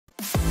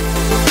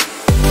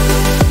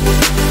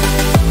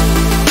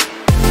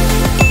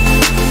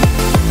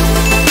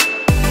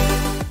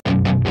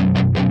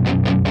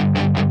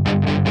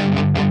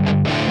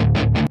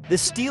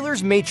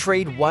Steelers may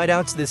trade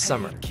wideouts this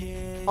summer.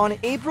 On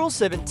April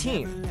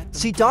 17th,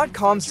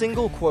 C.com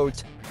single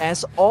quote,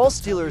 as All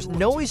Steelers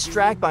Noah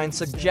Strackbein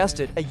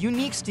suggested a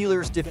unique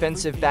Steelers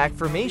defensive back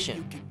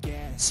formation.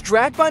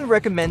 Strackbein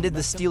recommended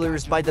the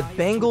Steelers by the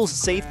Bengals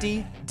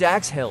safety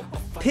Dax Hill.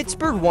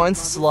 Pittsburgh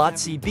wants slot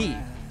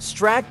CB.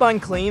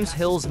 Strackbein claims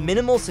Hill's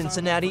minimal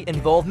Cincinnati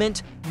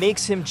involvement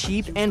makes him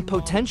cheap and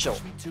potential.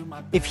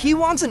 If he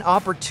wants an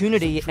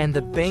opportunity and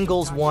the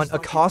Bengals want a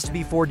cost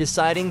before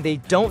deciding they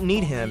don't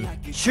need him,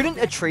 shouldn't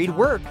a trade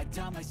work?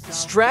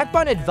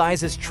 Strackbein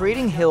advises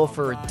trading Hill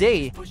for a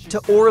day to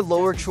or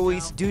lower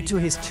choice due to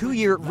his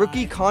 2-year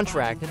rookie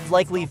contract and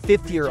likely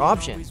 5th-year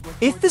option.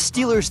 If the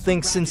Steelers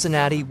think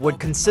Cincinnati would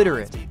consider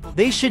it,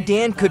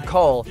 Dan could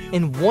call.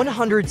 In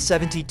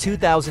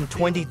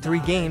 172,023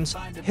 games,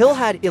 Hill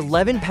had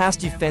 11 pass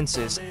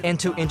defenses and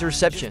 2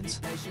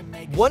 interceptions,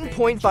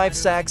 1.5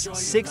 sacks,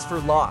 6 for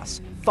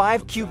loss,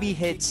 5 QB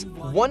hits,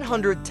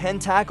 110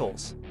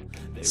 tackles.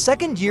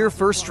 Second-year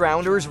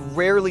first-rounders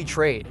rarely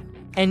trade.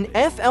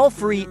 NFL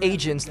free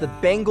agents, the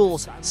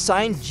Bengals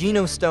signed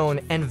Geno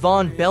Stone and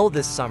Von Bell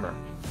this summer.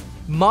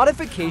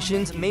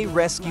 Modifications may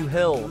rescue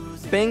Hill.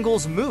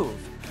 Bengals move.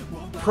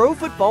 Pro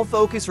Football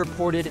Focus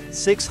reported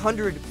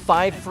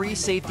 605 free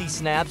safety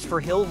snaps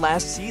for Hill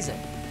last season.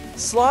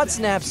 Slot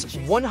snaps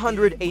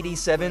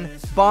 187,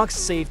 box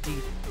safety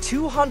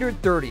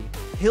 230.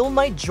 Hill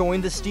might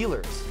join the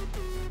Steelers.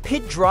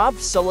 Pitt dropped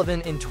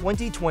Sullivan in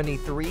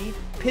 2023.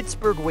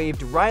 Pittsburgh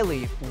waived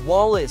Riley,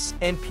 Wallace,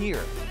 and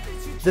Pierre.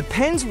 The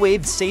Pens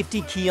waived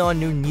safety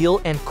Keanu Neal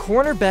and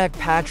cornerback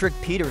Patrick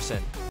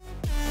Peterson.